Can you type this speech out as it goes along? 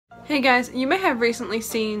Hey guys, you may have recently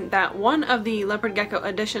seen that one of the leopard gecko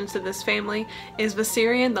additions to this family is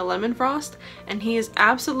Viserion the Lemon Frost, and he is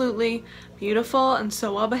absolutely beautiful and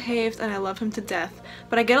so well behaved and I love him to death.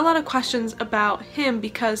 But I get a lot of questions about him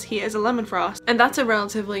because he is a lemon frost, and that's a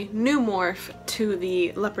relatively new morph to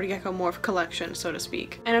the leopard gecko morph collection, so to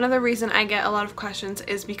speak. And another reason I get a lot of questions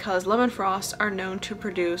is because lemon frosts are known to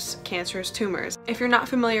produce cancerous tumors. If you're not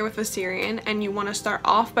familiar with Viserion and you want to start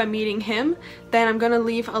off by meeting him, then I'm going to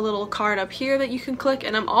leave a little card up here that you can click,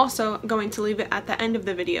 and I'm also going to leave it at the end of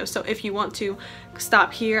the video. So if you want to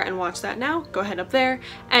stop here and watch that now, go ahead up there.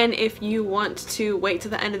 And if you want to wait to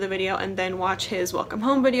the end of the video and then watch his welcome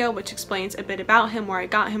home video, which explains a bit about him, where I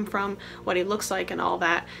got him from, what he looks like and all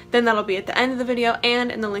that, then that'll be at the end of the video and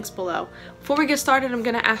in the links below. Before we get started, I'm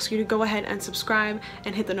going to ask you to go ahead and subscribe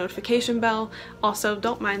and hit the notification bell. Also,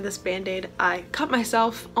 don't mind this band-aid. I cut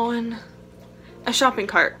myself on a shopping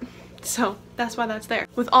cart, so that's why that's there.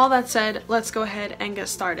 With all that said, let's go ahead and get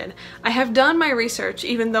started. I have done my research,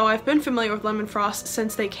 even though I've been familiar with lemon frost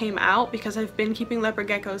since they came out because I've been keeping leopard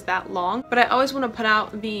geckos that long, but I always want to put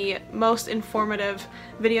out the most informative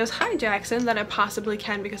videos, hi Jackson, that I possibly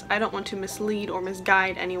can because I don't want to mislead or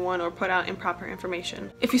misguide anyone or put out improper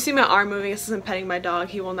information. If you see my arm moving, this isn't petting my dog,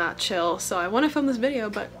 he will not chill, so I want to film this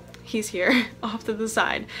video, but he's here off to the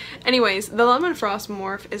side. Anyways, the lemon frost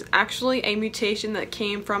morph is actually a mutation that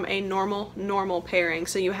came from a normal pairing.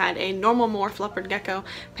 So you had a normal morph leopard gecko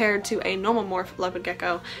paired to a normal morph leopard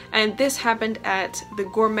gecko, and this happened at the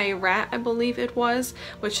Gourmet Rat, I believe it was,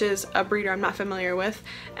 which is a breeder I'm not familiar with,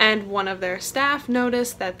 and one of their staff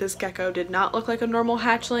noticed that this gecko did not look like a normal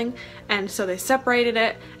hatchling, and so they separated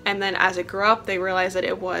it, and then as it grew up they realized that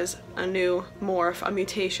it was a new morph, a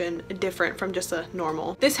mutation different from just a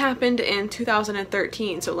normal. This happened in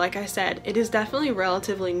 2013, so like I said, it is definitely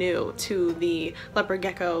relatively new to the leopard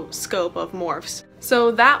gecko scope of morphs.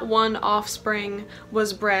 So that one offspring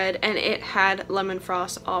was bred and it had lemon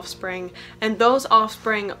frost offspring, and those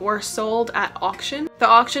offspring were sold at auction. The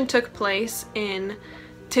auction took place in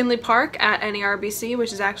Tinley Park at NERBC,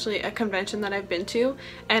 which is actually a convention that I've been to,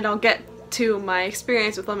 and I'll get to my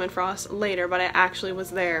experience with lemon frost later, but I actually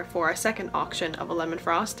was there for a second auction of a lemon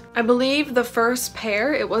frost. I believe the first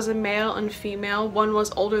pair, it was a male and female, one was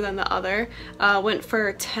older than the other, went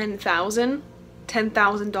for $10,000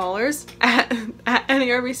 at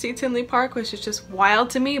NERBC Tinley Park, which is just wild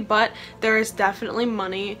to me, but there is definitely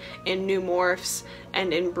money in new morphs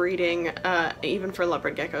and in breeding, even for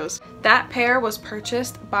leopard geckos. That pair was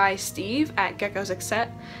purchased by Steve at Geckos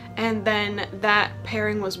Accept, and then that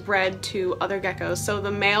pairing was bred to other geckos. So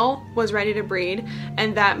the male was ready to breed,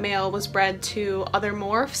 and that male was bred to other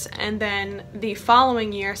morphs, and then the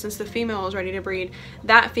following year, since the female was ready to breed,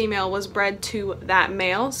 that female was bred to that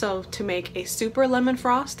male, so to make a super lemon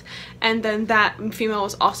frost, and then that female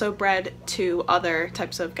was also bred to other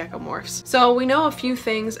types of gecko morphs. So we know a few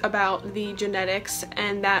things about the genetics,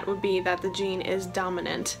 and that would be that the gene is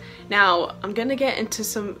dominant. Now, I'm gonna get into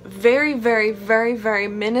some very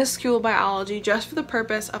minuscule biology just for the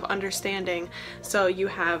purpose of understanding. So you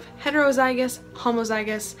have heterozygous,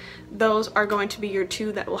 homozygous. Those are going to be your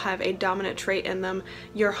two that will have a dominant trait in them.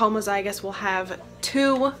 Your homozygous will have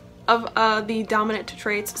two of the dominant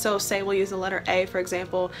traits, so say we'll use the letter A for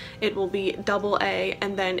example, it will be double A,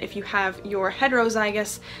 and then if you have your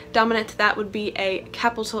heterozygous dominant, that would be a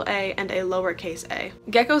capital A and a lowercase a.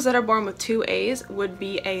 Geckos that are born with two A's would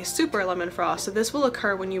be a super lemon frost, so this will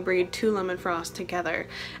occur when you breed two lemon frosts together.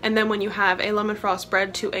 And then when you have a lemon frost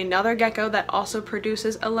bred to another gecko that also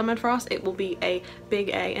produces a lemon frost, it will be a big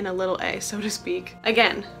A and a little a, so to speak.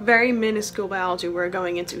 Again, very minuscule biology we're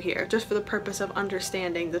going into here, just for the purpose of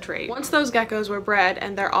understanding the trait. Once those geckos were bred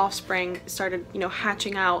and their offspring started,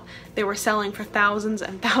 hatching out, they were selling for thousands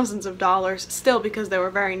and thousands of dollars still because they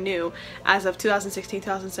were very new as of 2016,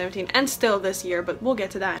 2017, and still this year, but we'll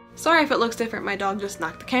get to that. Sorry if it looks different, my dog just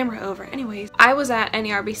knocked the camera over. Anyways, I was at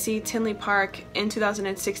NERBC Tinley Park in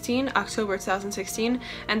 2016, October 2016,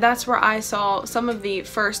 and that's where I saw some of the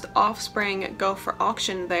first offspring go for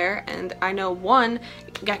auction there, and I know one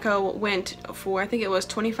gecko went for, I think it was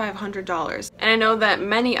 $2,500. And I know that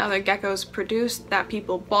many other geckos produced that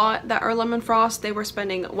people bought that are lemon frost, they were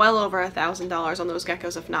spending well over $1,000 on those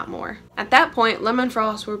geckos, if not more. At that point, lemon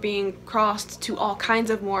frosts were being crossed to all kinds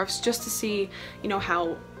of morphs just to see,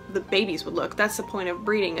 how the babies would look. That's the point of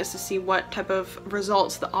breeding, is to see what type of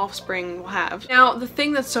results the offspring will have. Now, the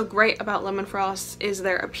thing that's so great about lemon frosts is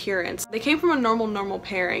their appearance. They came from a normal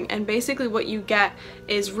pairing, and basically what you get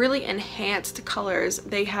is really enhanced colors.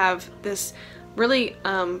 They have this really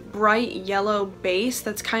bright yellow base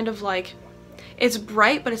that's kind of like, It's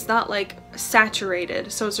bright, but it's not like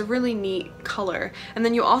saturated, so it's a really neat color. And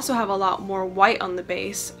then you also have a lot more white on the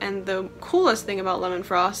base, and the coolest thing about lemon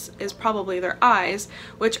frost is probably their eyes,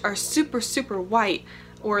 which are super white,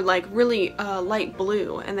 or like really light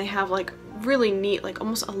blue, and they have like really neat, like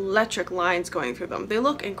almost electric lines going through them. They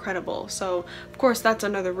look incredible, so of course that's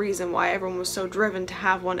another reason why everyone was so driven to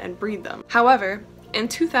have one and breed them. However, in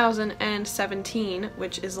 2017,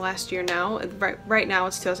 which is last year now, right now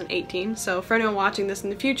it's 2018, so for anyone watching this in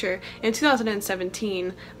the future, in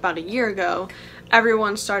 2017, about a year ago,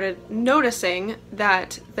 everyone started noticing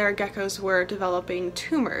that their geckos were developing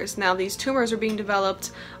tumors. Now these tumors are being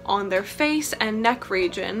developed on their face and neck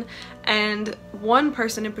region, and one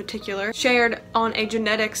person in particular shared on a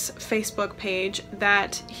genetics Facebook page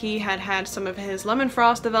that he had had some of his lemon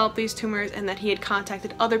frost develop these tumors, and that he had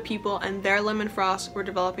contacted other people and their lemon frost were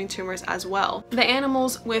developing tumors as well. The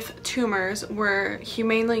animals with tumors were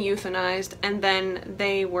humanely euthanized, and then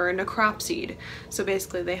they were necropsied. So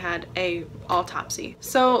basically they had a autopsy.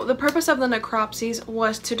 So the purpose of the necropsies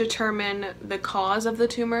was to determine the cause of the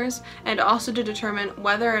tumors, and also to determine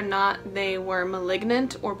whether or not they were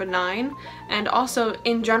malignant or benign, and also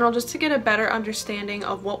in general just to get a better understanding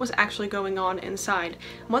of what was actually going on inside.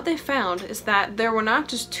 And what they found is that there were not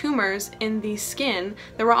just tumors in the skin,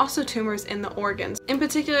 there were also tumors in the organs. In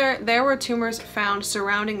particular, there were tumors found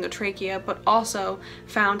surrounding the trachea, but also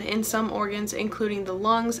found in some organs, including the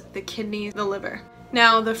lungs, the kidneys, the liver.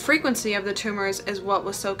 Now, the frequency of the tumors is what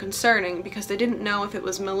was so concerning, because they didn't know if it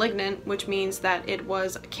was malignant, which means that it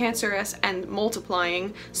was cancerous and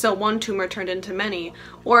multiplying, so one tumor turned into many,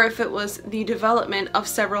 or if it was the development of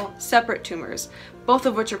several separate tumors, both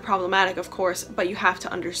of which are problematic, of course, but you have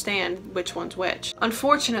to understand which one's which.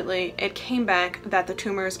 Unfortunately, it came back that the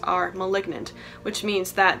tumors are malignant, which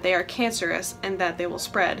means that they are cancerous and that they will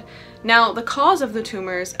spread. Now, the cause of the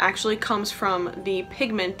tumors actually comes from the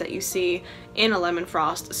pigment that you see in a lemon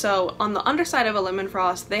frost. So on the underside of a lemon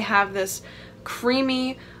frost, they have this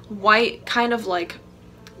creamy white, kind of like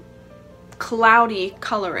cloudy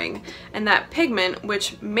coloring, and that pigment,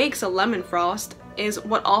 which makes a lemon frost, is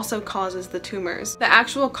what also causes the tumors. The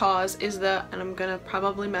actual cause is the, and I'm gonna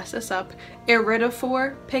probably mess this up,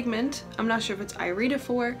 iridophore pigment. I'm not sure if it's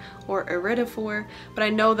iridophore or iridophore, but I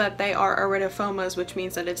know that they are iridophomas, which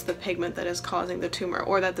means that it's the pigment that is causing the tumor,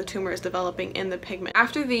 or that the tumor is developing in the pigment.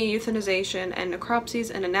 After the euthanization and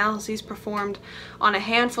necropsies and analyses performed on a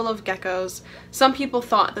handful of geckos, some people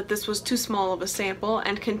thought that this was too small of a sample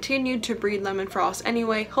and continued to breed lemon frost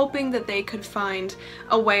anyway, hoping that they could find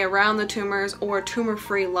a way around the tumors or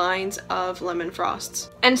tumor-free lines of lemon frosts.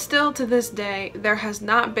 And still to this day, there has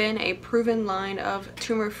not been a proven line of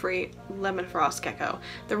tumor-free lemon frost gecko.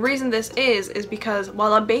 The reason this is because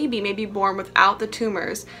while a baby may be born without the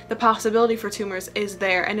tumors, the possibility for tumors is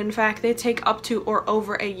there, and in fact they take up to or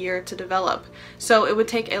over a year to develop. So it would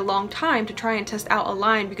take a long time to try and test out a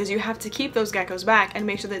line, because you have to keep those geckos back and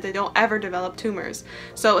make sure that they don't ever develop tumors.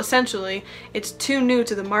 So essentially, it's too new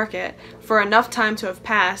to the market for enough time to have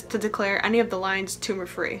passed to declare any of the lines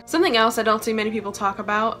tumor-free. Something else I don't see many people talk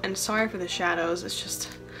about, and sorry for the shadows, it's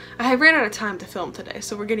just I ran out of time to film today,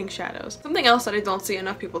 so we're getting shadows. Something else that I don't see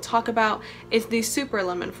enough people talk about is the super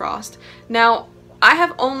lemon frost. Now, I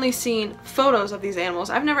have only seen photos of these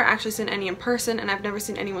animals. I've never actually seen any in person, and I've never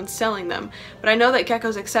seen anyone selling them, but I know that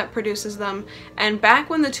Geckos Accept produces them, and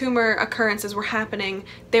back when the tumor occurrences were happening,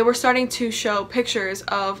 they were starting to show pictures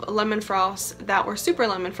of lemon frosts that were super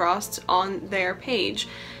lemon frosts on their page.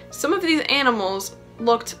 Some of these animals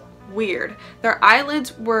looked weird. Their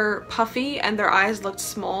eyelids were puffy and their eyes looked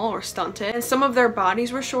small or stunted, and some of their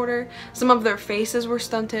bodies were shorter, some of their faces were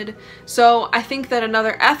stunted. So I think that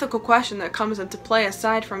another ethical question that comes into play,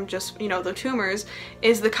 aside from just, you know, the tumors,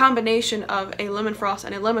 is the combination of a lemon frost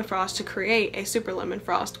and a lemon frost to create a super lemon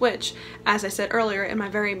frost, which, as I said earlier in my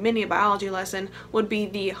very mini biology lesson, would be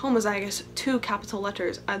the homozygous 2 capital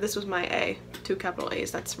letters. This was my A, 2 capital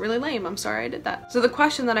A's. That's really lame. I'm sorry I did that. So the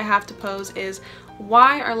question that I have to pose is,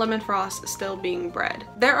 why are lemon frosts still being bred?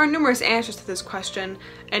 There are numerous answers to this question,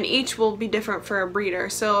 and each will be different for a breeder.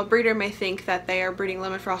 So a breeder may think that they are breeding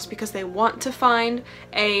lemon frost because they want to find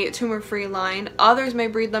a tumor-free line. Others may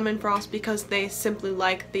breed lemon frost because they simply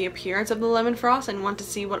like the appearance of the lemon frost and want to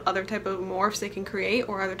see what other type of morphs they can create,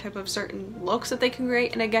 or other type of certain looks that they can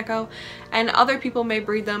create in a gecko. And other people may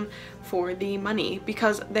breed them for the money,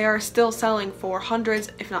 because they are still selling for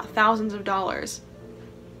hundreds, if not thousands of dollars.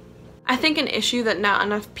 I think an issue that not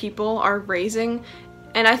enough people are raising,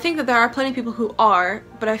 and I think that there are plenty of people who are,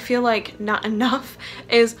 but I feel like not enough,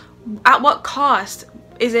 is at what cost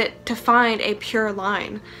is it to find a pure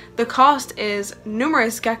line. The cost is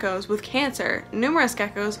numerous geckos with cancer, numerous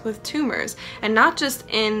geckos with tumors, and not just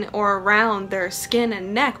in or around their skin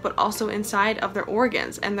and neck, but also inside of their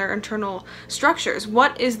organs and their internal structures.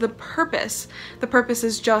 What is the purpose? The purpose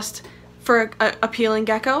is just for a appealing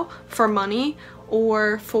gecko, for money,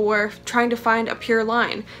 or for trying to find a pure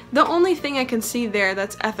line. The only thing I can see there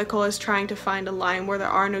that's ethical is trying to find a line where there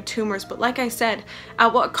are no tumors, but like I said,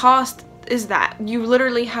 at what cost is that? You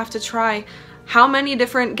literally have to try how many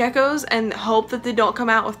different geckos and hope that they don't come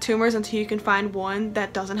out with tumors until you can find one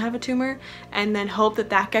that doesn't have a tumor, and then hope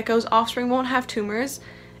that that gecko's offspring won't have tumors.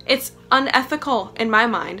 It's unethical in my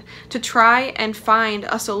mind to try and find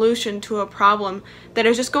a solution to a problem that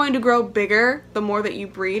is just going to grow bigger the more that you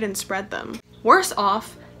breed and spread them. Worse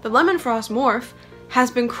off, the lemon frost morph has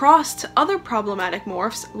been crossed to other problematic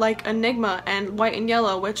morphs like Enigma and white and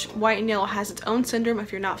yellow, which white and yellow has its own syndrome.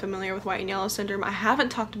 If you're not familiar with white and yellow syndrome, I haven't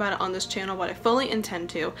talked about it on this channel, but I fully intend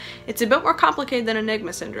to. It's a bit more complicated than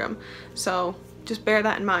Enigma syndrome, so just bear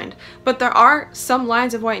that in mind. But there are some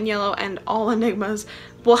lines of white and yellow, and all Enigmas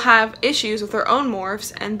will have issues with their own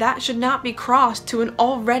morphs, and that should not be crossed to an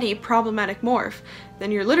already problematic morph.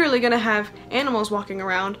 Then you're literally going to have animals walking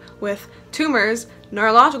around with tumors,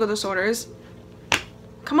 neurological disorders.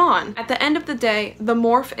 Come on. At the end of the day, the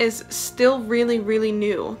morph is still really, really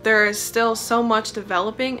new. There is still so much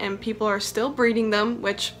developing, and people are still breeding them,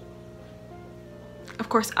 which of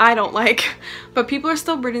course I don't like, but people are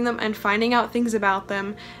still breeding them and finding out things about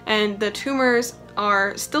them, and the tumors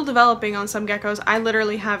are still developing on some geckos. I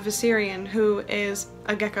literally have Viserion, who is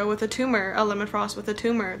a gecko with a tumor, a lemon frost with a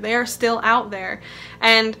tumor. They are still out there,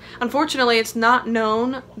 and unfortunately it's not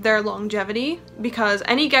known their longevity, because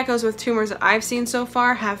any geckos with tumors that I've seen so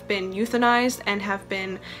far have been euthanized and have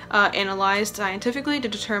been analyzed scientifically to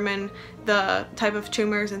determine the type of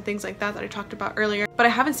tumors and things like that I talked about earlier, but I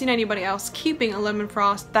haven't seen anybody else keeping a lemon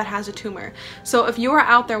frost that has a tumor. So if you are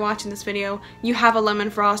out there watching this video, you have a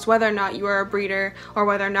lemon frost, whether or not you are a breeder or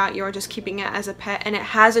whether or not you are just keeping it as a pet, and it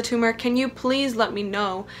has a tumor, can you please let me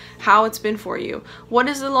know how it's been for you? What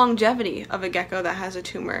is the longevity of a gecko that has a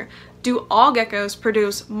tumor? Do all geckos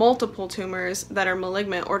produce multiple tumors that are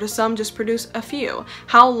malignant, or do some just produce a few?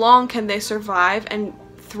 How long can they survive and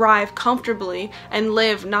thrive comfortably and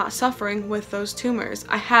live not suffering with those tumors?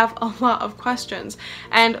 I have a lot of questions,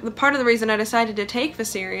 and the part of the reason I decided to take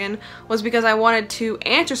Viserion was because I wanted to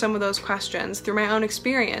answer some of those questions through my own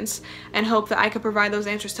experience and hope that I could provide those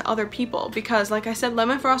answers to other people, because like I said,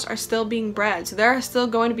 lemon frosts are still being bred, so there are still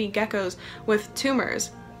going to be geckos with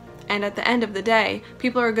tumors. And at the end of the day,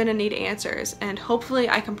 people are going to need answers, and hopefully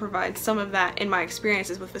I can provide some of that in my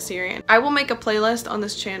experiences with Viserion. I will make a playlist on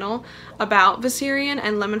this channel about Viserion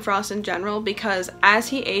and lemon frost in general, because as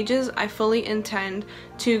he ages, I fully intend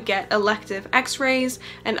to get elective x-rays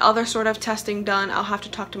and other sort of testing done. I'll have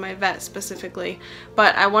to talk to my vet specifically,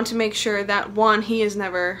 but I want to make sure that one, he is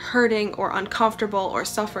never hurting or uncomfortable or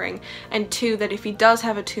suffering, and two, that if he does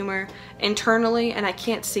have a tumor internally and I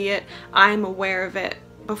can't see it, I'm aware of it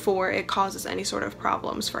before it causes any sort of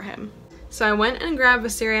problems for him. So I went and grabbed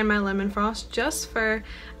Viserion my lemon frost just for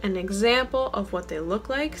an example of what they look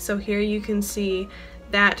like. So here you can see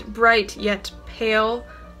that bright yet pale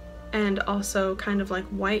and also kind of like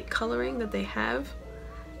white coloring that they have.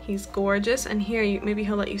 He's gorgeous, and here maybe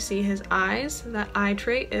he'll let you see his eyes. That eye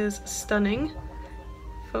trait is stunning.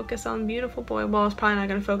 Focus on beautiful boy. Well, it's probably not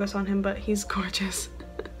going to focus on him, but he's gorgeous.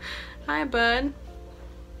 Hi, bud.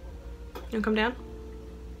 You wanna come down?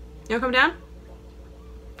 You wanna come down?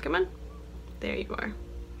 Come on. There you are.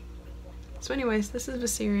 So anyways, this is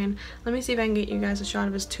Viserion. Let me see if I can get you guys a shot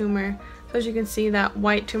of his tumor. So as you can see, that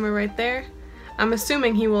white tumor right there. I'm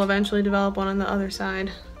assuming he will eventually develop one on the other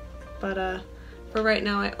side. But for right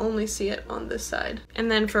now, I only see it on this side. And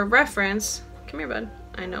then for reference, come here, bud.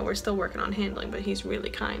 I know we're still working on handling, but he's really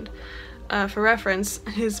kind. For reference,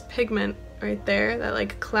 his pigment right there, that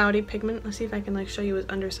like cloudy pigment. Let's see if I can like show you his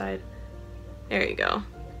underside. There you go.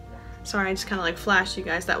 Sorry, I just kind of like flashed you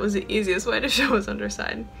guys. That was the easiest way to show his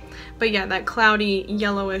underside. But yeah, that cloudy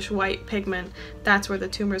yellowish white pigment, that's where the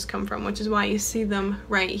tumors come from, which is why you see them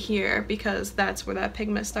right here, because that's where that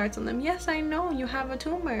pigment starts on them. Yes, I know you have a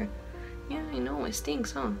tumor. Yeah, I know, it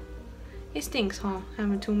stinks, huh? It stinks, huh?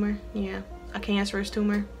 Having a tumor. Yeah, a cancerous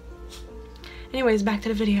tumor. Anyways, back to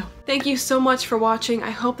the video. Thank you so much for watching.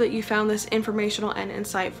 I hope that you found this informational and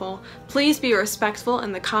insightful. Please be respectful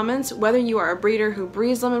in the comments, whether you are a breeder who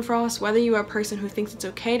breeds lemon frost, whether you are a person who thinks it's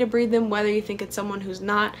okay to breed them, whether you think it's someone who's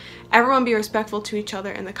not. Everyone be respectful to each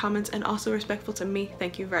other in the comments and also respectful to me.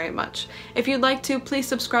 Thank you very much. If you'd like to, please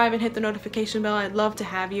subscribe and hit the notification bell. I'd love to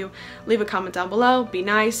have you. Leave a comment down below, be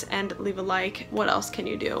nice, and leave a like. What else can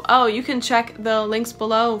you do? Oh, you can check the links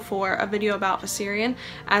below for a video about Viserion,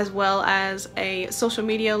 as well as a social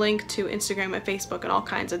media link to Instagram and Facebook and all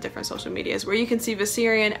kinds of different social medias where you can see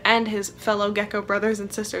Viserion and his fellow gecko brothers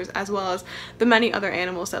and sisters, as well as the many other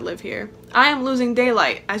animals that live here. I am losing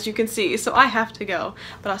daylight, as you can see, so I have to go,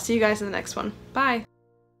 but I'll see you guys in the next one. Bye!